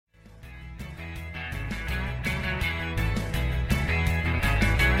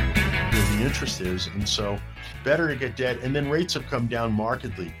interest is. And so better to get debt. And then rates have come down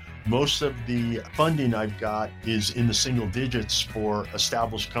markedly. Most of the funding I've got is in the single digits for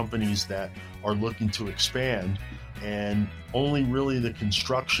established companies that are looking to expand. And only really the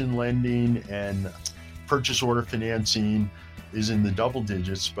construction lending and purchase order financing is in the double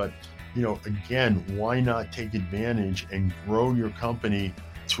digits. But, again, why not take advantage and grow your company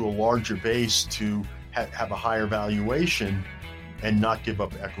to a larger base to have a higher valuation and not give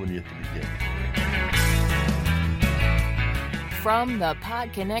up equity at the beginning? From the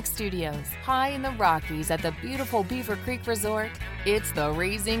PodConnect Studios, high in the Rockies at the beautiful Beaver Creek Resort, it's the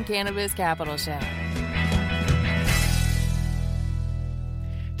Raising Cannabis Capital Show.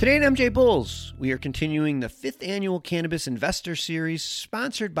 Today at MJ Bulls, we are continuing the 5th annual Cannabis Investor Series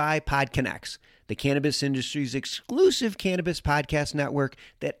sponsored by PodConnects, the cannabis industry's exclusive cannabis podcast network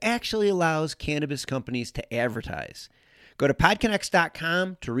that actually allows cannabis companies to advertise. Go to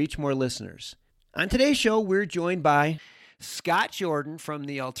podconnects.com to reach more listeners. On today's show, we're joined by Scott Jordan from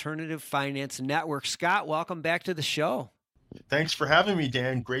the Alternative Finance Network. Scott, welcome back to the show. Thanks for having me,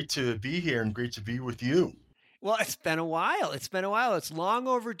 Dan. Great to be here and great to be with you. Well, it's been a while. It's long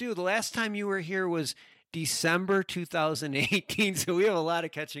overdue. The last time you were here was December 2018, so we have a lot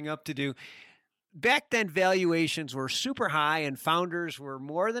of catching up to do. Back then, valuations were super high, and founders were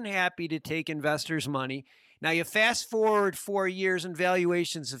more than happy to take investors' money. Now, you fast forward 4 years, and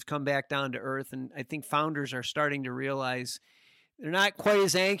valuations have come back down to earth, and I think founders are starting to realize they're not quite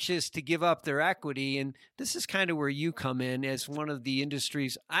as anxious to give up their equity, and this is kind of where you come in as one of the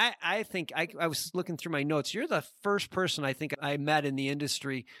industries. I think I was looking through my notes. You're the first person I think I met in the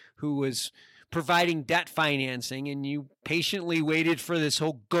industry who was providing debt financing, and you patiently waited for this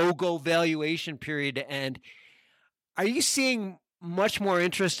whole go-go valuation period to end. Are you seeing much more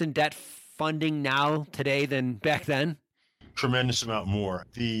interest in debt funding now today than back then? Tremendous amount more.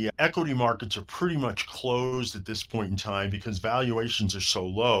 The equity markets are pretty much closed at this point in time because valuations are so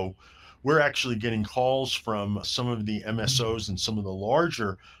low. We're actually getting calls from some of the MSOs and some of the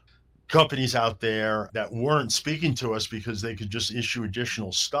larger companies out there that weren't speaking to us because they could just issue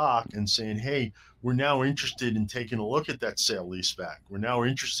additional stock and saying, hey, we're now interested in taking a look at that sale leaseback. We're now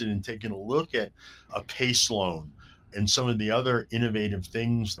interested in taking a look at a PACE loan and some of the other innovative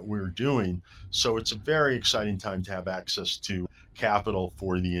things that we're doing. So it's a very exciting time to have access to capital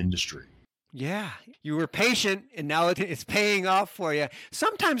for the industry. Yeah, you were patient and now it's paying off for you.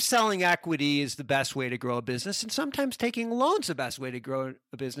 Sometimes selling equity is the best way to grow a business, and sometimes taking loans is the best way to grow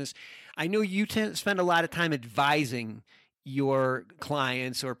a business. I know you spend a lot of time advising your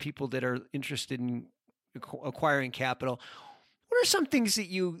clients or people that are interested in acquiring capital. What are some things that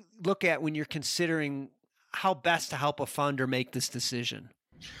you look at when you're considering how best to help a funder make this decision?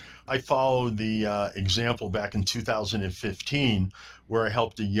 I followed the example back in 2015, where I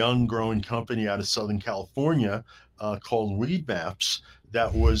helped a young growing company out of Southern California called Weedmaps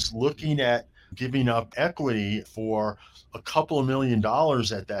that was looking at giving up equity for a couple of $1 million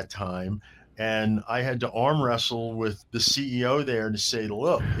at that time. And I had to arm wrestle with the CEO there to say,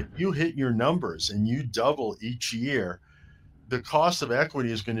 look, if you hit your numbers and you double each year, the cost of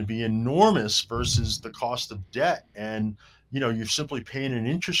equity is going to be enormous versus the cost of debt. And, you're simply paying an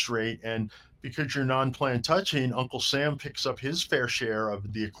interest rate. And because you're non-plan touching, Uncle Sam picks up his fair share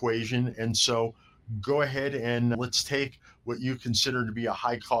of the equation. And so go ahead and let's take what you consider to be a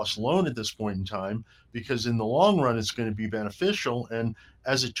high cost loan at this point in time, because in the long run, it's going to be beneficial. And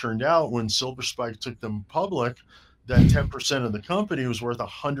as it turned out, when Silver Spike took them public, that 10% of the company was worth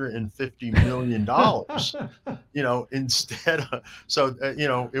 $150 million, instead of,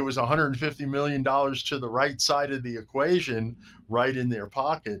 it was $150 million to the right side of the equation, right in their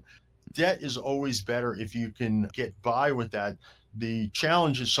pocket. Debt is always better if you can get by with that. The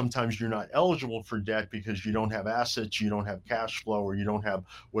challenge is sometimes you're not eligible for debt because you don't have assets, you don't have cash flow, or you don't have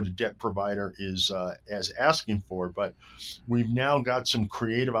what a debt provider is as asking for. But we've now got some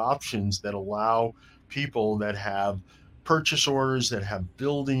creative options that allow people that have purchase orders, that have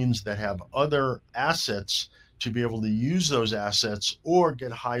buildings, that have other assets to be able to use those assets or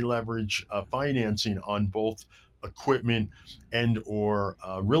get high leverage financing on both equipment and or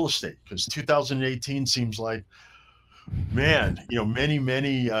real estate. Because 2018 seems like, man,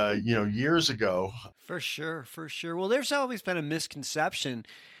 many years ago. For sure. Well, there's always been a misconception,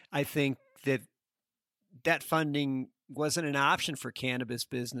 I think, that debt funding wasn't an option for cannabis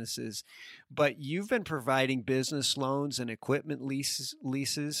businesses, but you've been providing business loans and equipment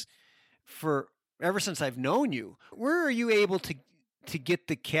leases for ever since I've known you. Where are you able to get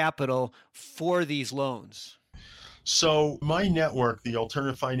the capital for these loans? So my network, the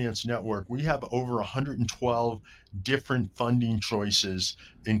Alternative Finance Network, we have over 112 different funding choices,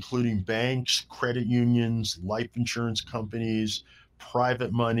 including banks, credit unions, life insurance companies,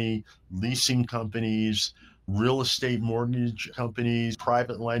 private money, leasing companies, real estate mortgage companies,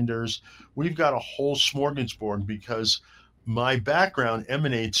 private lenders. We've got a whole smorgasbord because my background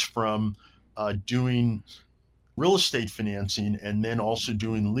emanates from doing real estate financing and then also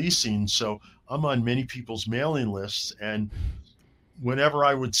doing leasing. So I'm on many people's mailing lists. And whenever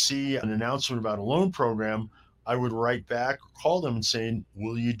I would see an announcement about a loan program, I would write back or call them and saying,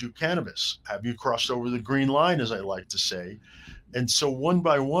 will you do cannabis? Have you crossed over the green line, as I like to say? And so one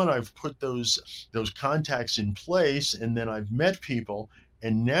by one, I've put those contacts in place, and then I've met people.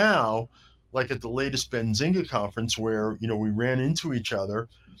 And now, like at the latest Benzinga conference where, we ran into each other,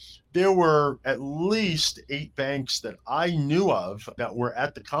 there were at least 8 banks that I knew of that were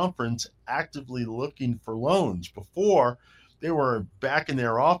at the conference actively looking for loans. Before, they were back in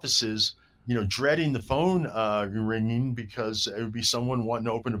their offices, dreading the phone ringing because it would be someone wanting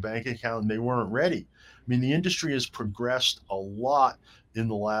to open a bank account and they weren't ready. I mean, the industry has progressed a lot in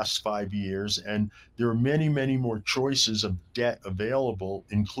the last 5 years, and there are many, many more choices of debt available,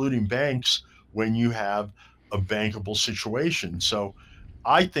 including banks, when you have a bankable situation. So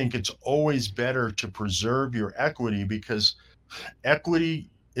I think it's always better to preserve your equity because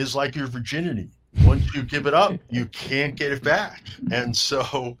equity is like your virginity. Once you give it up, you can't get it back. And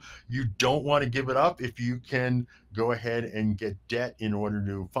so you don't want to give it up if you can go ahead and get debt in order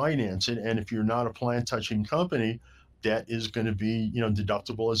to finance it. And if you're not a plant touching company, debt is going to be,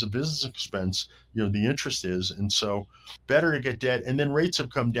 deductible as a business expense, the interest is. And so better to get debt. And then rates have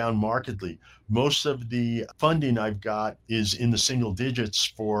come down markedly. Most of the funding I've got is in the single digits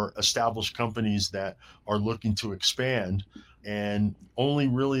for established companies that are looking to expand. And only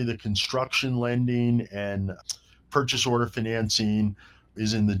really the construction lending and purchase order financing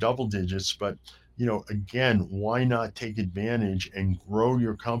is in the double digits. But, again, why not take advantage and grow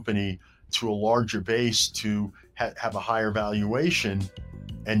your company to a larger base to have a higher valuation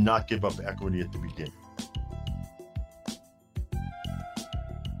and not give up equity at the beginning?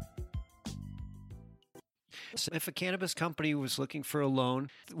 So if a cannabis company was looking for a loan,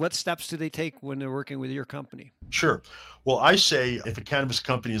 what steps do they take when they're working with your company? Sure. Well, I say if a cannabis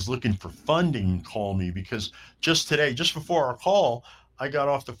company is looking for funding, call me, because just today, just before our call, I got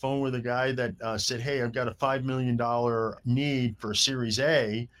off the phone with a guy that said, hey, I've got a $5 million need for a Series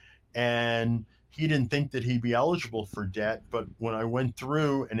A. And he didn't think that he'd be eligible for debt. But when I went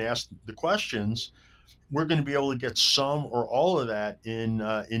through and asked the questions, we're going to be able to get some or all of that in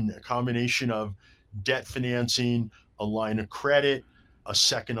a combination of debt financing, a line of credit, a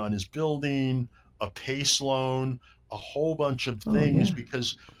second on his building, a PACE loan, a whole bunch of things.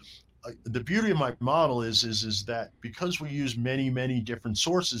 Because the beauty of my model is that because we use many, many different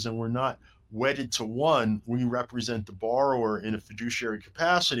sources and we're not wedded to one, we represent the borrower in a fiduciary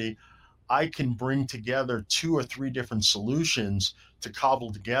capacity. I can bring together 2 or 3 different solutions to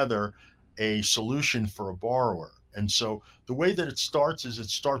cobble together a solution for a borrower. And so the way that it starts is it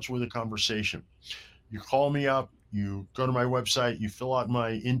starts with a conversation. You call me up, you go to my website, you fill out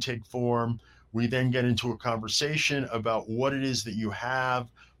my intake form. We then get into a conversation about what it is that you have,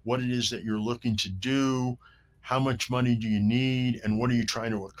 what it is that you're looking to do, how much money do you need, and what are you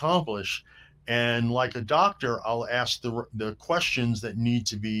trying to accomplish? And like a doctor, I'll ask the questions that need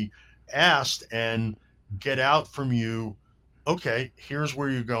to be asked and get out from you, okay, here's where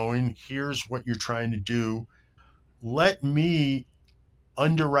you're going, here's what you're trying to do. Let me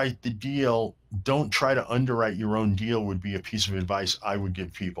underwrite the deal. Don't try to underwrite your own deal would be a piece of advice I would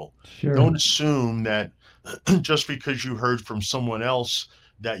give people. Sure. Don't assume that just because you heard from someone else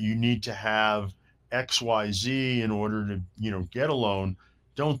that you need to have XYZ in order to, get a loan.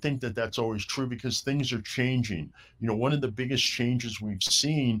 Don't think that that's always true because things are changing. One of the biggest changes we've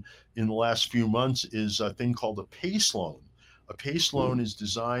seen in the last few months is a thing called a PACE loan. A PACE loan is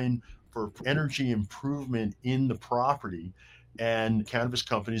designed for energy improvement in the property, and cannabis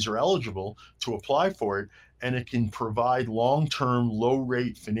companies are eligible to apply for it, and it can provide long-term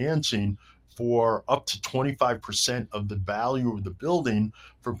low-rate financing for up to 25% of the value of the building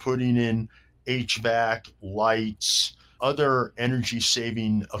for putting in HVAC, lights, other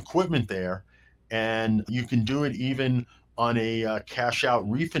energy-saving equipment there. And you can do it even on a cash-out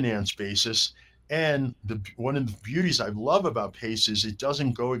refinance basis. And one of the beauties I love about PACE is it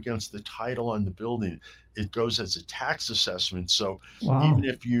doesn't go against the title on the building. It goes as a tax assessment. So even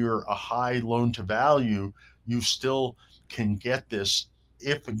if you're a high loan to value, you still can get this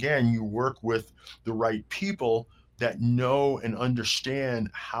if, again, you work with the right people that know and understand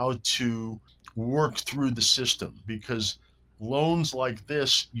how to work through the system, because loans like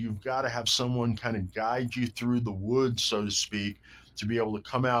this, you've got to have someone kind of guide you through the woods, so to speak, to be able to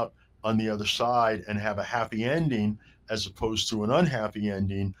come out on the other side and have a happy ending, as opposed to an unhappy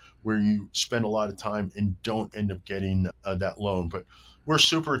ending where you spend a lot of time and don't end up getting that loan. But we're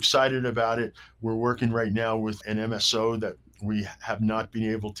super excited about it. We're working right now with an MSO that we have not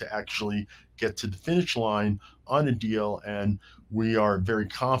been able to actually get to the finish line on a deal, and we are very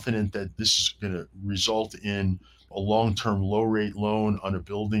confident that this is going to result in a long-term low-rate loan on a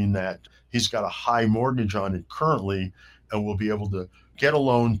building that he's got a high mortgage on it currently, and we'll be able to get a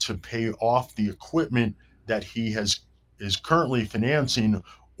loan to pay off the equipment that he is currently financing,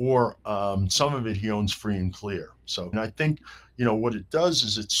 or some of it he owns free and clear. So, and I think, what it does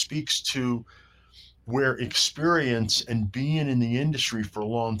is it speaks to where experience and being in the industry for a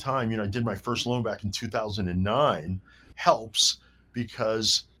long time, I did my first loan back in 2009, helps,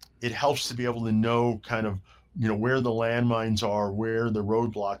 because it helps to be able to know kind of, where the landmines are, where the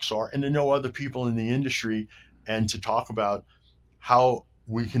roadblocks are, and to know other people in the industry, and to talk about how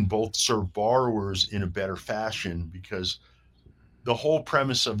we can both serve borrowers in a better fashion, because the whole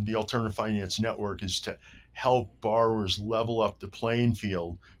premise of the Alternative Finance Network is to help borrowers level up the playing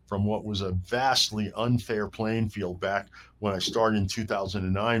field from what was a vastly unfair playing field back when I started in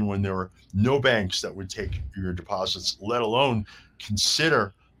 2009, when there were no banks that would take your deposits, let alone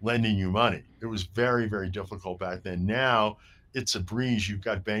consider lending you money. It was very, very difficult back then. Now it's a breeze. You've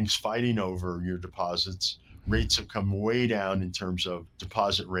got banks fighting over your deposits. Rates have come way down in terms of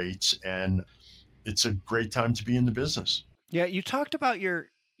deposit rates, and it's a great time to be in the business. Yeah, you talked about your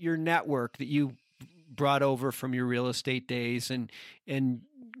network that you brought over from your real estate days and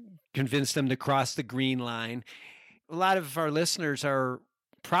convinced them to cross the green line. A lot of our listeners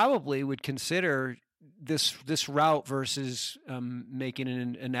probably would consider this route versus making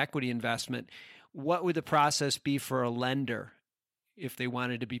an equity investment. What would the process be for a lender if they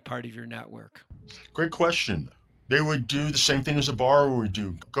wanted to be part of your network? Great question. They would do the same thing as a borrower would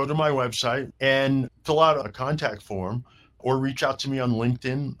do. Go to my website and fill out a contact form, or reach out to me on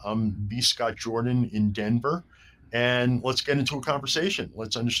LinkedIn. I'm B. Scott Jordan in Denver, and let's get into a conversation.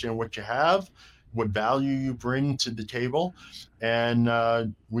 Let's understand what you have, what value you bring to the table,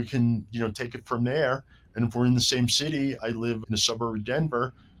 and we can, take it from there. And if we're in the same city, I live in a suburb of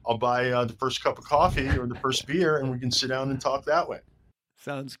Denver, I'll buy the first cup of coffee or the first beer, and we can sit down and talk that way.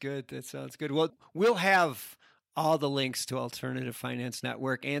 Sounds good. That sounds good. Well, we'll have all the links to Alternative Finance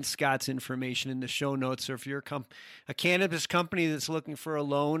Network and Scott's information in the show notes. So if you're a cannabis company that's looking for a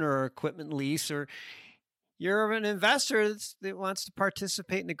loan or equipment lease, or you're an investor that wants to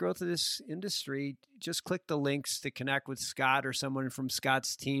participate in the growth of this industry, just click the links to connect with Scott or someone from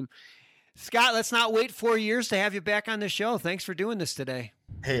Scott's team. Scott, let's not wait 4 years to have you back on the show. Thanks for doing this today.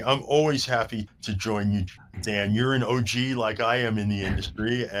 Hey, I'm always happy to join you, Dan. You're an OG like I am in the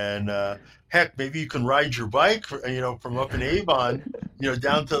industry, and heck, maybe you can ride your bike, from up in Avon,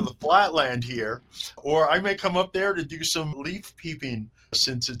 down to the flatland here, or I may come up there to do some leaf peeping,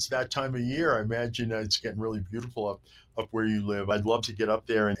 since it's that time of year. I imagine it's getting really beautiful up where you live. I'd love to get up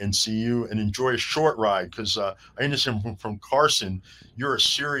there and see you and enjoy a short ride, because I understand from Carson, you're a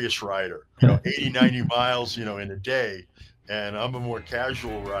serious rider, 80, 90 miles, in a day. And I'm a more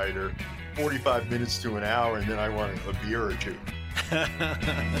casual rider, 45 minutes to an hour, and then I want a beer or two.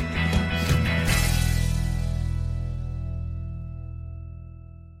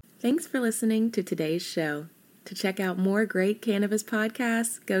 Thanks for listening to today's show. To check out more great cannabis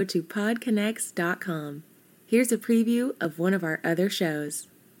podcasts, go to podconnects.com. Here's a preview of one of our other shows.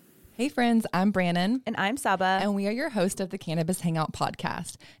 Hey friends, I'm Brannon. And I'm Saba. And we are your host of the Cannabis Hangout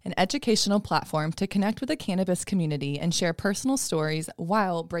podcast, an educational platform to connect with the cannabis community and share personal stories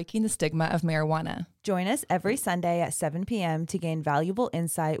while breaking the stigma of marijuana. Join us every Sunday at 7 p.m. to gain valuable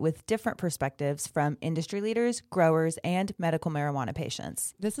insight with different perspectives from industry leaders, growers, and medical marijuana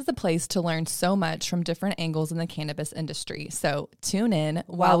patients. This is a place to learn so much from different angles in the cannabis industry. So tune in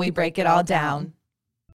while we break it all down.